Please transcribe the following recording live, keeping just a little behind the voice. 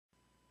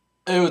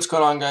Hey, what's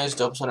going on, guys?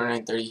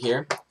 Dope930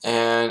 here,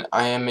 and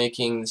I am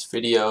making this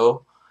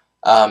video.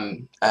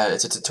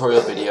 It's a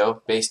tutorial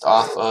video based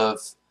off of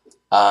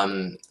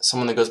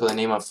someone that goes by the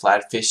name of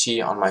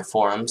fladfisheys on my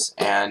forums,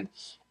 and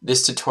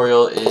this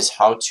tutorial is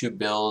how to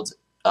build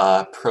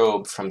a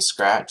probe from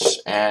scratch,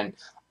 and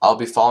I'll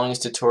be following this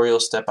tutorial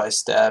step by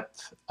step.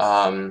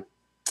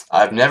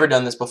 I've never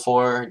done this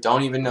before,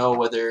 don't even know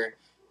whether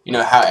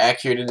how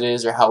accurate it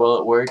is or how well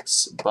it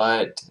works,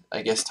 but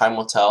I guess time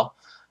will tell.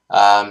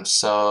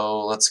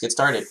 So let's get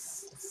started.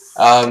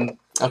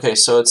 Okay,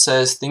 so it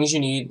says things you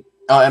need.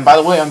 Oh, and by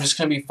the way, I'm just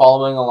going to be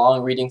following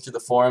along, reading through the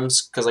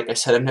forums, because like I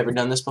said, I've never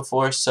done this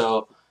before,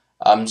 so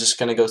I'm just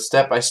going to go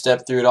step by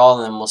step through it all,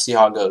 and then we'll see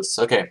how it goes.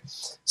 Okay,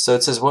 so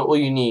it says, what will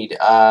you need?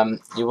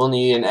 You will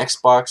need an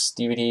Xbox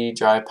DVD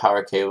drive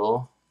power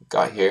cable,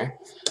 got here,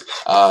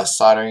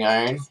 soldering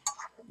iron,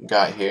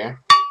 got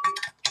here,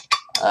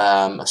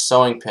 a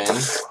sewing pin,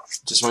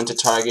 just went to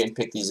Target and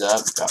picked these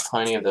up, got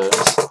plenty of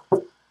those.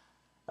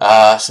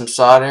 Some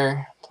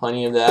solder,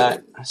 plenty of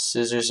that.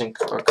 Scissors and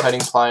or cutting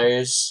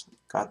pliers,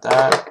 got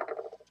that.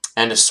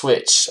 And a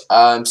switch.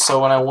 So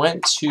when I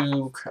went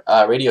to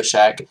Radio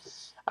Shack,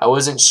 I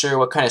wasn't sure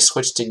what kind of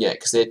switch to get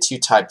because they had two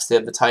types. They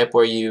have the type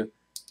where you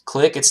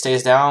click, it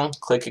stays down,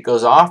 click, it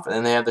goes off, and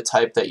then they have the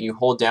type that you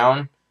hold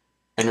down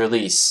and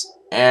release.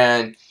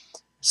 And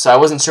so I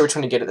wasn't sure which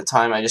one to get at the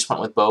time. I just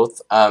went with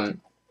both. But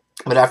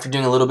after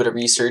doing a little bit of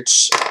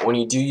research, when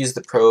you do use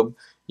the probe,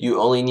 you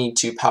only need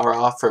to power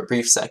off for a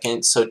brief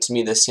second. So to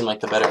me, this seemed like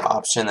the better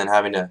option than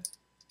having to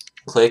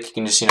click. You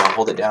can just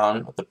hold it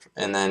down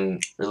and then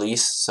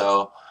release.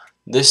 So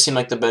this seemed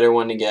like the better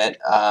one to get.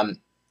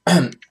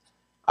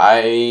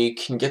 I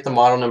can get the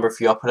model number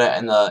for you. I'll put it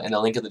in the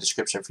link in the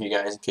description for you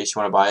guys in case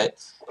you want to buy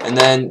it. And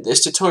then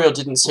this tutorial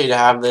didn't say to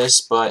have this,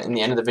 but in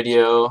the end of the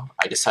video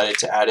I decided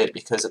to add it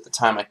because at the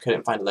time I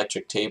couldn't find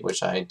electric tape,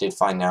 which I did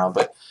find now.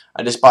 But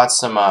I just bought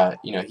some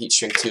heat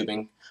shrink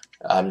tubing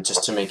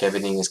just to make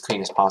everything as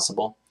clean as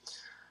possible.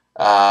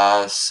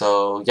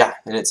 So yeah,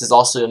 and it says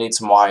also you'll need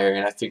some wire,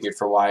 and I figured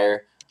for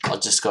wire I'll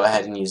just go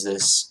ahead and use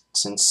this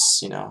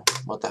since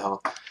what the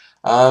hell.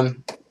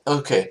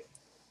 Okay.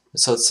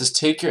 So it says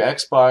take your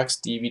Xbox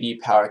DVD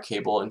power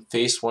cable and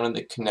face one of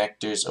the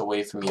connectors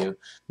away from you.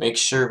 Make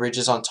sure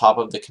ridges on top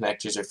of the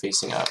connectors are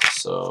facing up.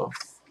 So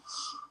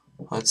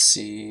let's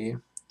see.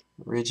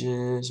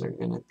 Ridges are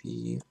going to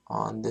be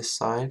on this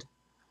side.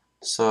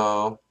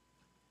 So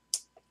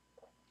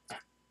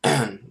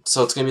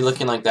so it's going to be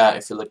looking like that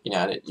if you're looking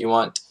at it. You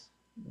want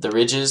the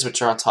ridges,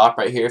 which are on top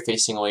right here,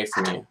 facing away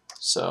from you.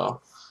 So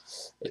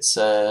it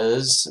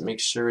says make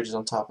sure ridges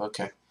on top.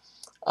 Okay.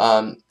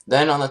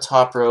 Then on the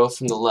top row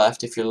from the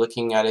left, if you're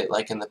looking at it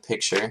like in the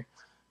picture,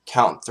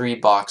 count 3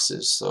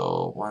 boxes.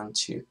 So 1,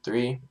 2,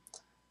 3.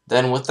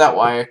 Then with that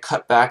wire,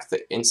 cut back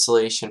the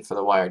insulation for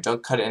the wire.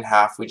 Don't cut it in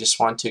half. We just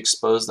want to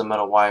expose the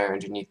metal wire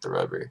underneath the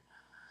rubber.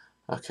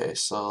 Okay,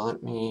 so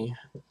let me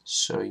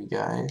show you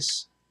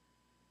guys.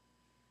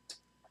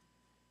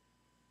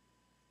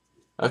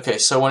 Okay,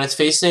 so when it's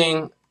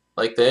facing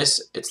like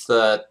this, it's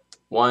the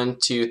 1,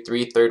 2,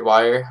 3, third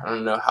wire. I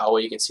don't know how well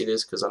you can see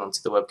this because I don't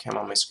see the webcam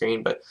on my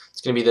screen, but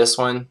it's going to be this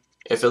one.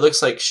 If it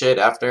looks like shit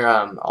after,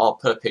 I'll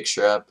put a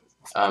picture up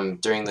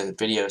during the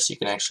video so you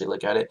can actually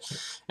look at it.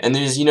 And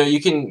there's,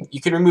 you can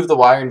remove the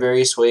wire in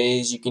various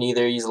ways. You can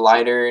either use a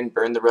lighter and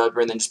burn the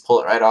rubber and then just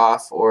pull it right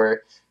off,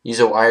 or use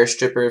a wire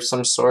stripper of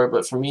some sort.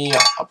 But for me,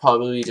 I'll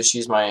probably just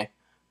use my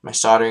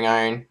soldering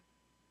iron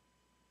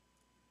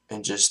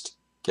and just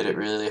get it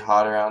really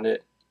hot around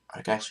it.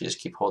 I can actually just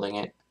keep holding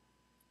it.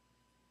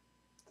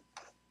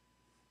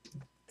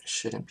 It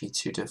shouldn't be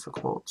too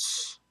difficult.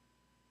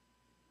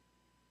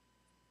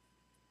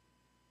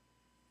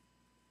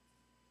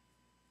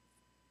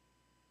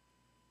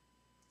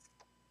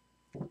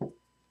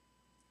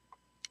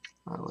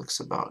 That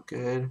looks about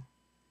good.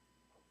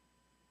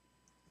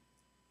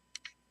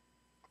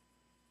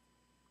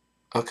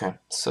 Okay,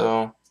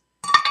 so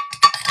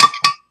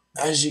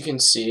as you can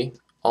see,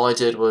 all I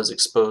did was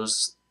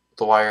expose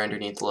the wire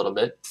underneath a little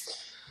bit.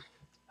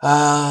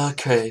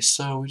 Okay,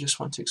 so we just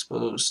want to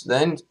expose.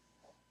 Then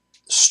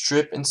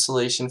strip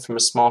insulation from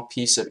a small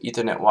piece of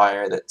Ethernet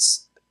wire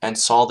and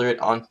solder it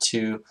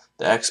onto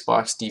the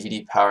Xbox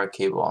DVD power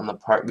cable on the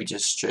part we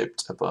just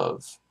stripped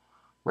above.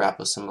 Wrap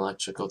with some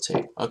electrical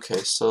tape. Okay,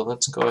 so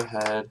let's go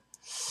ahead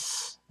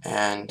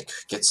and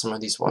get some of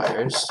these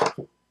wires.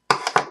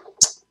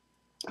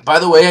 By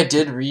the way, I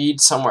did read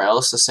somewhere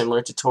else a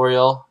similar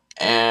tutorial,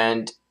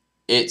 and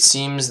it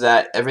seems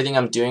that everything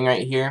I'm doing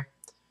right here,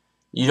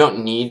 you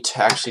don't need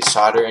to actually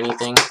solder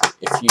anything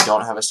if you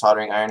don't have a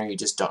soldering iron or you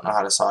just don't know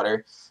how to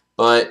solder.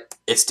 But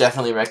it's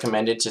definitely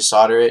recommended to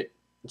solder it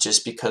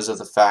just because of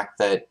the fact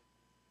that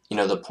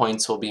the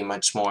points will be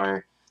much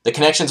more, the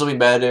connections will be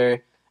better,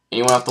 and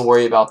you won't have to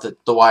worry about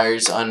the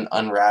wires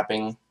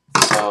unwrapping.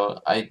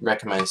 So I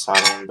recommend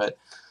soldering. But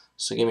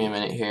so give me a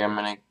minute here. I'm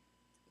gonna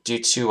do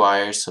 2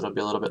 wires, so it'll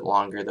be a little bit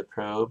longer, the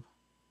probe.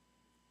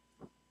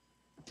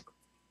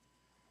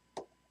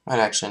 I'd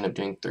actually end up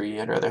doing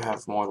 3. I'd rather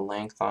have more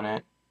length on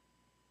it.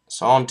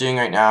 So all I'm doing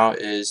right now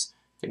is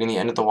getting the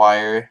end of the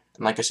wire.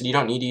 And like I said, you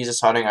don't need to use a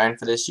soldering iron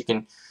for this. You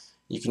can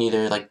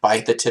either like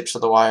bite the tips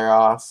of the wire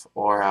off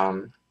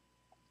or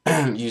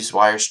use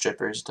wire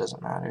strippers.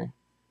 Doesn't matter.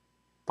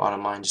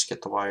 Bottom line, just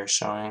get the wire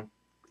showing.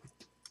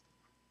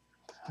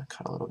 I'll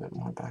cut a little bit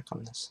more back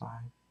on this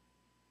side.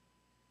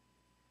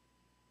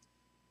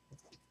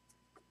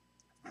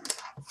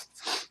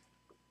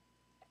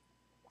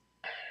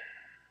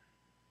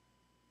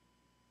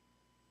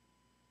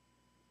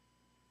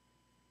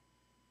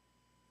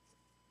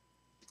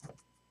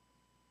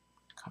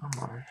 Come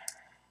on.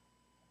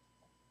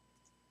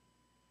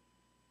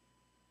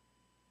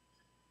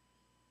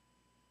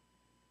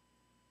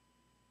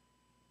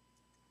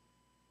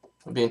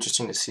 It'll be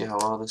interesting to see how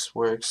well this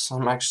works.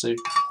 I'm actually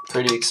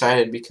pretty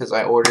excited because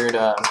I ordered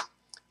a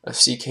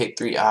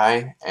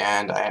ck3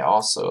 and I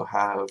also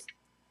have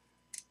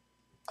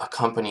a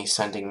company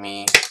sending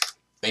me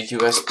a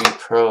USB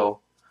Pro,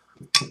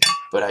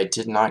 but I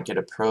did not get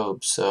a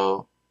probe,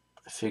 so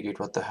I figured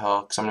what the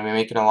hell, because I'm going to be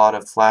making a lot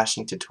of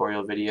flashing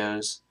tutorial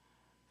videos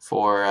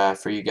for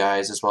you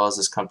guys, as well as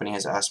this company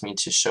has asked me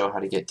to show how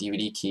to get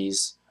DVD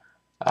keys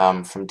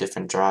from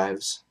different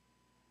drives.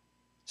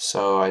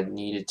 So I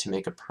needed to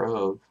make a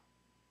probe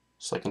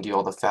so I can do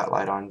all the fat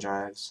lite-on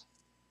drives.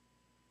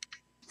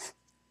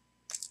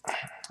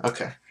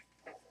 Okay.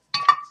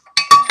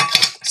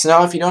 So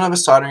now if you don't have a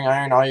soldering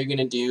iron, all you're going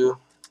to do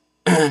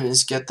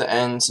is get the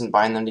ends and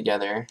bind them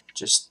together.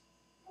 Just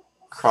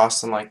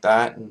cross them like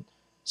that and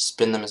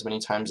spin them as many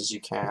times as you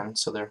can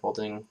so they're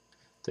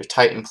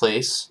tight in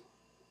place.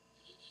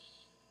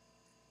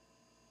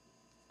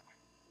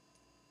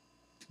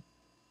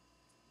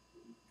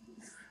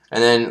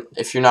 And then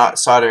if you're not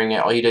soldering it,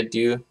 all you need to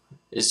do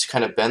is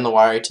kind of bend the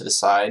wire to the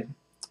side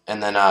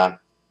and then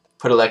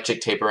put electric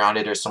tape around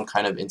it or some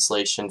kind of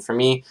insulation. For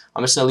me,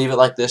 I'm just going to leave it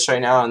like this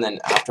right now, and then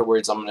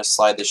afterwards I'm going to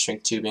slide the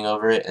shrink tubing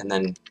over it and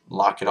then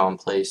lock it all in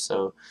place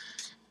so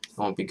it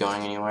won't be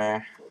going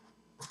anywhere.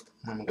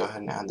 I'm going to go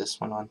ahead and add this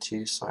one on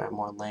too so I have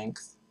more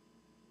length.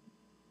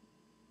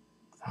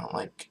 I don't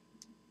like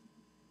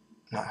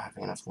not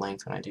having enough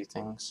length when I do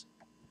things.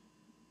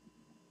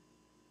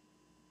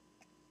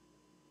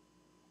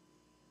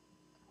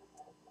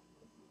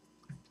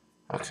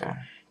 Okay.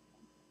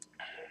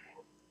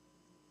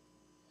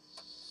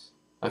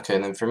 Okay,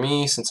 and then for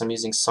me, since I'm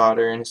using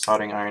soldering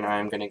iron,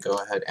 I'm going to go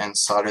ahead and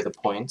solder the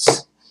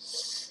points.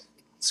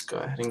 Let's go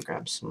ahead and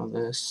grab some of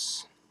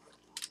this.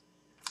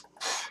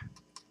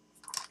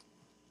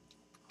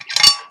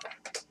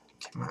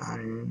 Come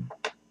on.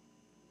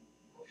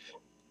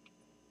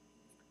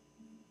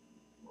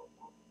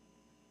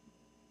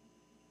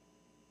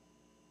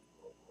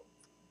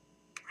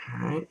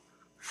 Alright.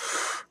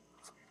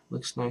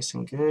 Looks nice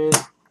and good.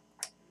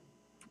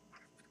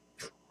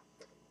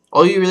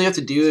 All you really have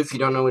to do if you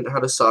don't know how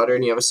to solder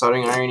and you have a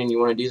soldering iron and you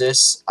want to do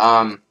this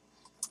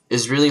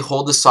is really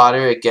hold the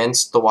solder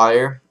against the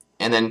wire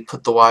and then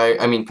put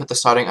the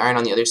soldering iron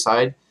on the other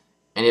side,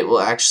 and it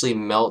will actually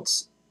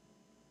melt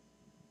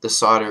the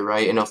solder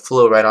right and it'll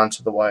flow right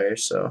onto the wire,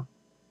 so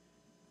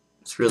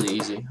it's really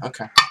easy.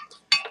 Okay.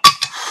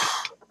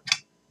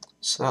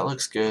 So that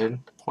looks good.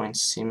 The points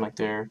seem like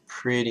they're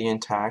pretty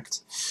intact.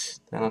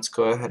 Then let's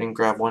go ahead and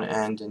grab one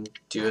end and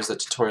do as the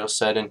tutorial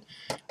said. And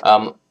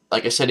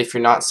like I said, if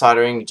you're not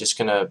soldering, you're just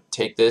going to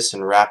take this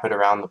and wrap it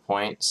around the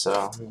point. So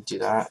let me do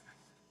that.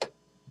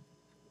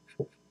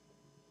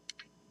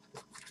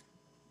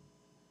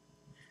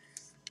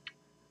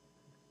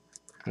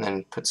 And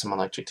then put some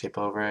electric tape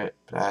over it.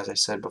 But as I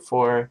said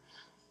before,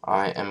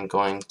 I am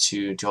going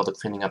to do all the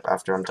cleaning up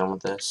after I'm done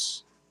with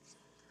this.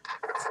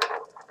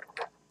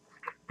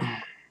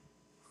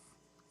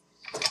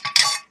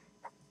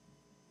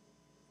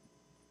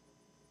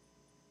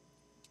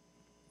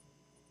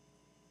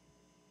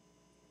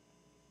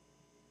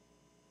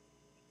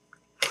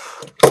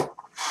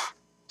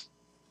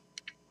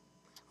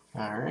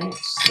 Alright,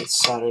 so let's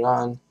solder it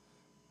on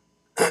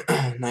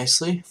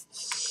nicely.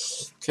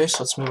 Okay,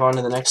 so let's move on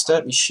to the next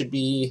step. You should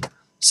be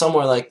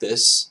somewhere like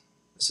this.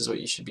 This is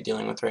what you should be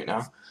dealing with right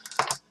now.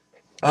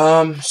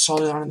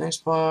 Solder it on a nice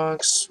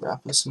box,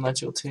 wrap with some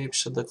electrical tape,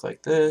 should look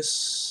like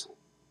this.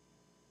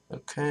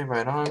 Okay,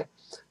 right on.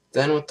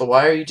 Then with the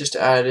wire you just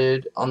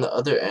added on the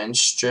other end,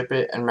 strip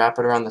it and wrap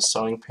it around the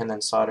sewing pin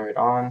and solder it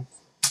on.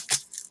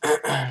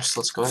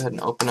 So let's go ahead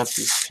and open up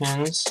these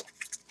pins.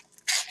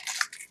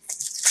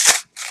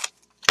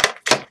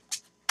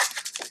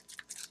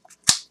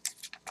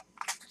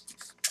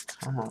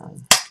 Come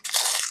on.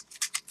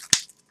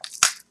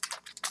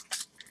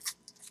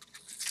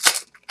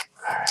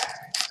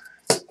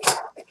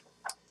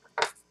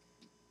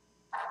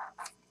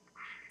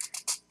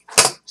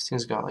 This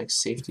thing's got like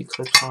safety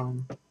clips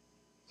on.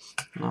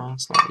 No,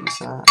 let's not use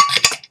that.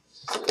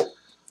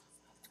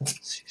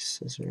 Let's see,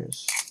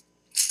 scissors.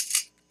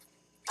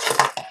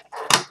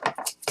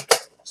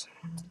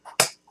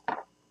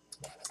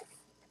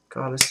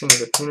 God, this thing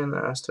is a pain in the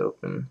ass to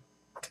open.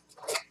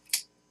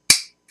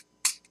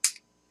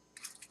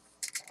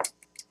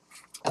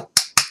 Oh,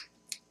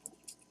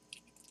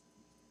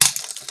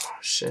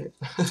 shit. Okay,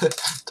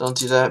 don't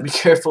do that. Be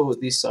careful with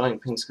these sewing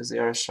pins because they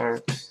are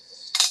sharp.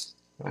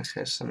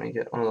 Okay, so let me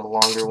get one of the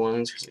longer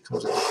ones because it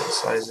comes in different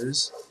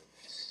sizes.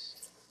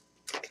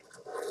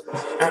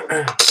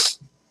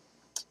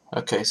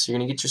 Okay, so you're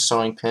going to get your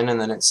sewing pin, and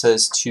then it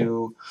says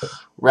to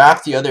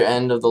wrap the other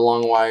end of the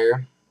long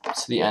wire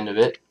to the end of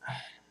it,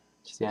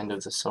 to the end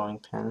of the sewing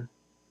pin.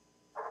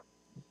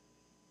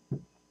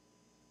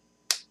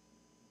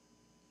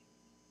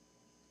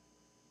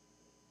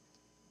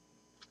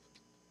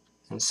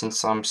 And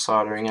since I'm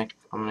soldering,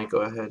 I'm going to go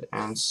ahead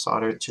and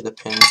solder it to the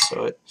pin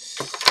so it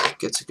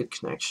gets a good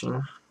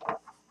connection.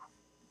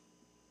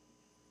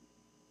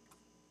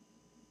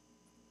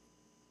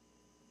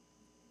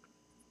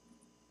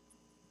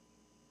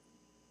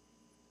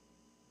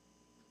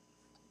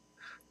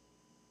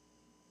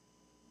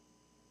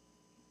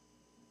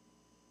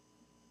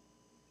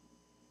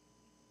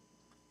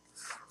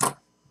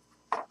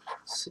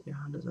 Let's see,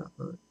 how does that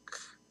look?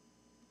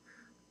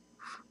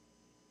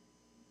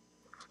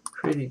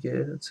 Pretty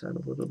good. Let's add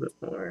a little bit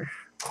more.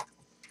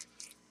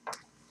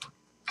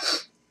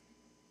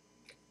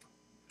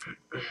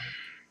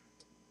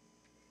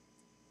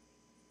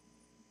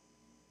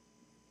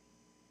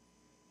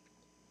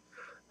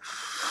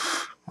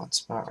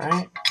 That's about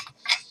right.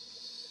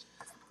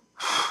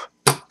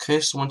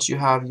 Okay, so once you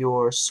have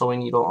your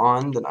sewing needle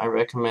on, then I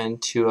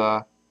recommend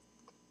to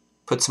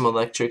put some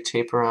electric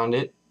tape around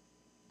it.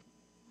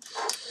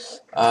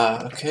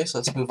 Okay, so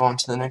let's move on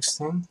to the next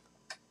thing.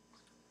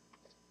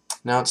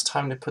 Now it's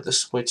time to put the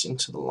switch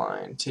into the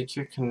line. Take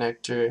your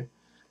connector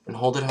and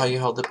hold it how you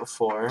held it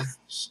before.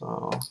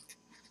 So,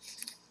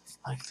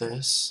 like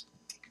this.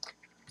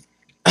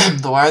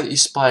 The wire that you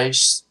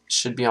splice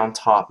should be on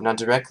top. Now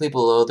directly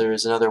below there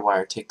is another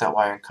wire. Take that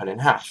wire and cut it in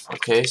half.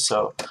 Okay,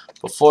 so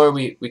before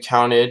we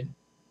counted,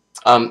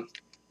 let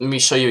me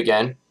show you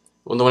again.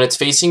 When it's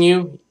facing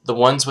you, the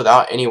ones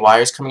without any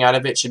wires coming out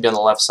of it should be on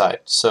the left side.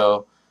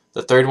 So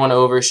the third one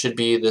over should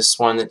be this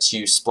one that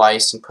you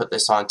spliced and put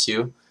this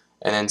onto.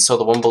 And then so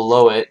the one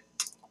below it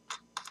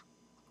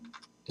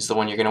is the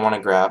one you're going to want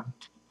to grab.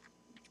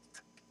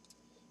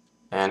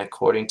 And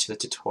according to the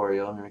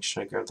tutorial, let me make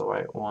sure I grab the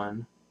right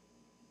one.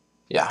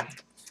 Yeah.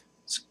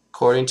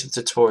 According to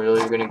the tutorial,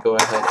 you're going to go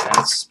ahead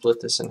and split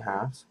this in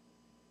half.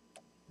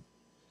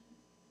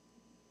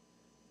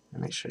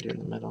 And make sure I do it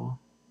in the middle.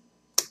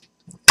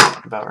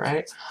 About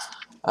right.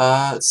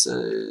 It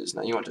says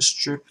now you want to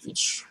strip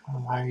each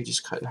wire you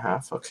just cut in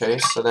half. Okay,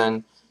 so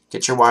then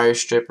get your wire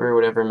stripper,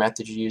 whatever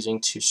method you're using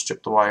to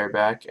strip the wire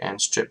back,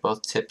 and strip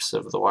both tips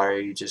of the wire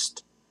you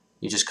just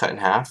cut in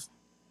half.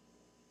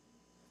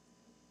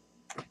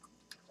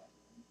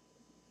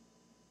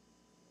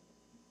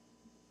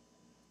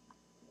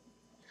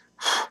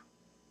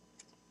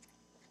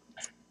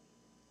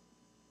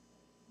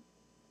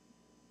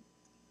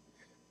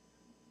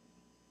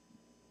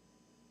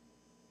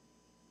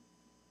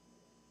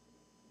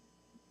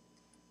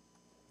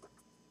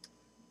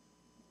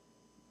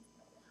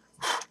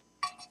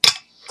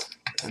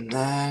 And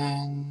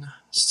then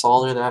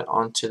solder that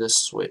onto the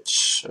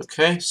switch.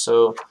 Okay,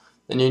 so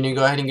then you need to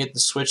go ahead and get the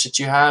switch that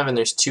you have, and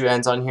there's two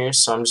ends on here,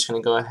 so I'm just going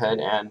to go ahead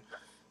and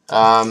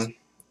I'll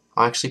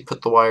actually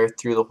put the wire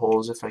through the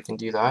holes if I can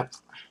do that.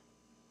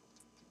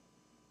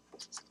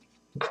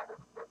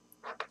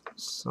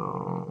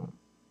 So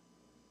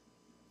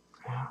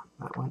yeah,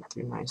 that went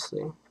through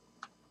nicely.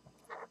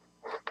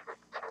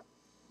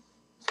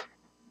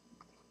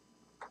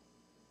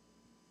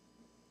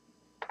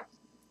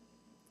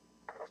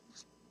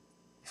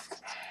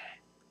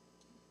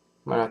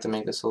 Might have to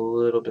make this a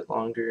little bit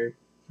longer,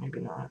 maybe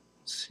not.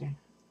 Let's see.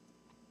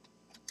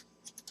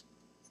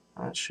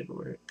 That should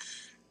work.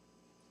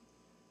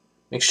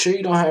 Make sure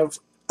you don't have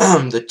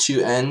the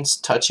two ends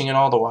touching at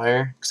all, the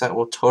wire, because that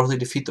will totally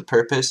defeat the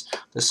purpose.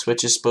 The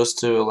switch is supposed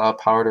to allow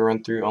power to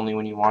run through only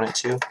when you want it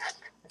to,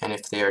 and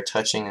if they are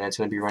touching, then it's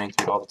going to be running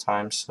through it all the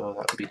time, so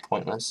that would be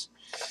pointless.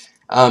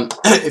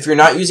 If you're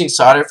not using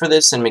solder for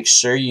this, then make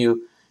sure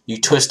you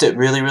twist it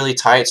really, really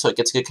tight so it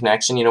gets a good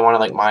connection. You don't want to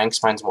like mine,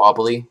 because mine's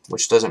wobbly,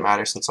 which doesn't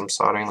matter since I'm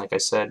soldering, like I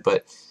said,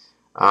 but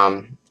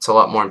it's a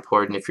lot more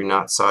important if you're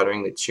not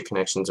soldering that your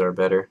connections are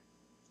better.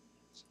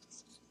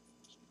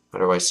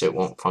 Otherwise it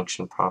won't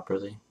function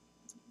properly.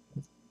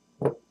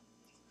 Come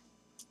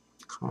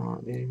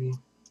on, baby.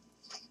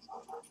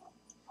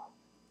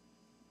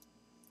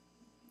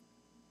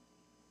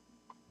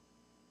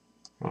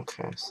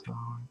 Okay, so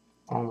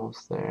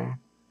almost there.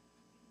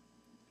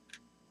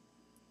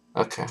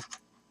 Okay.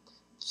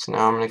 So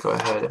now I'm going to go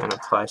ahead and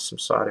apply some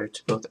solder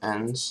to both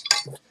ends.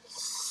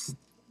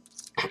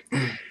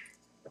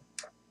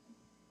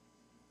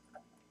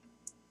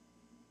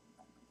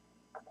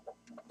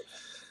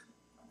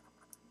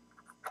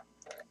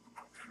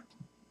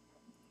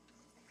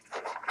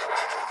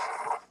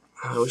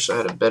 I wish I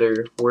had a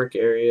better work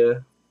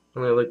area. I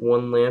only have like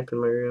one lamp in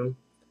my room.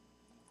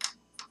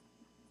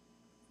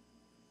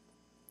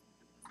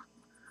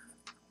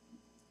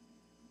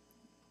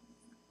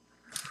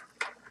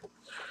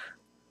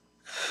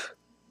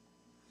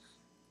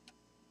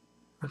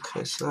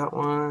 Okay, so that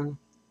one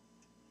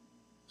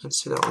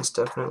Let's see, that one's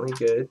definitely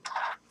good.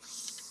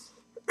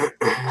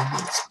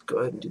 Let's go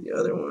ahead and do the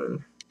other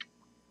one.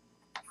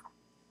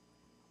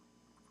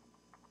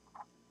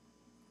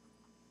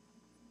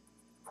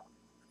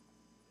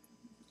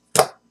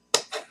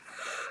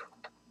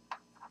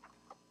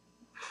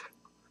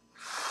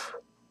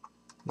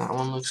 That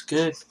one looks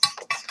good.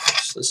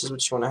 So this is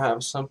what you want to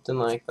have, something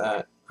like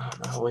that. I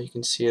don't know how well you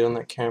can see it on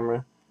that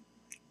camera,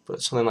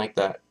 but something like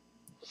that.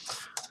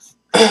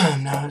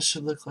 Now it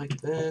should look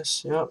like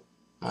this. Yep,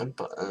 my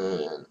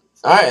button.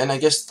 Alright, and I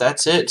guess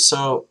that's it.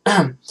 So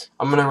I'm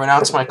gonna run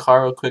out to my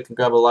car real quick and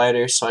grab a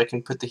lighter so I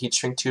can put the heat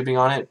shrink tubing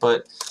on it,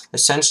 but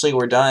essentially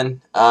we're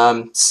done.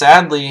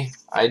 Sadly,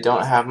 I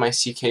don't have my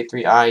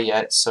ck3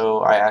 yet, so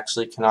I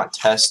actually cannot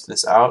test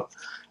this out,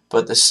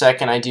 but the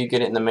second I do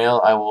get it in the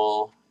mail, I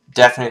will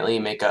definitely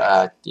make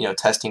a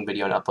testing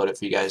video and upload it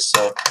for you guys.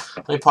 So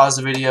let me pause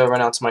the video,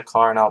 run out to my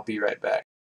car, and I'll be right back.